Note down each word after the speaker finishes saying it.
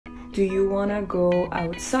do you want to go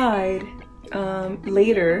outside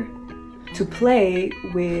later to play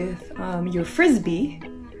with your frisbee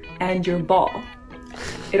and your ball?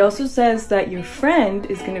 It also says that your friend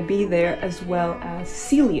is going to be there as well as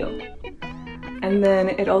Celio. And then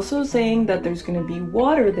it also saying that there's going to be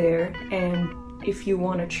water there, and if you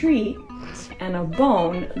want a treat and a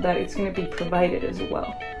bone, that it's going to be provided as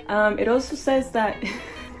well. It also says that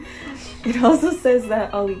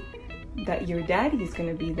Ollie, that your daddy is going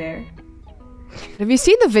to be there. Have you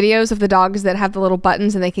seen the videos of the dogs that have the little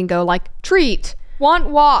buttons and they can go like treat, want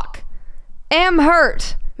walk, am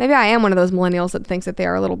hurt? Maybe I am one of those millennials that thinks that they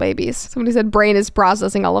are little babies. Somebody said brain is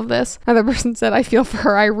processing all of this. Another person said I feel for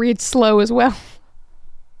her, I read slow as well.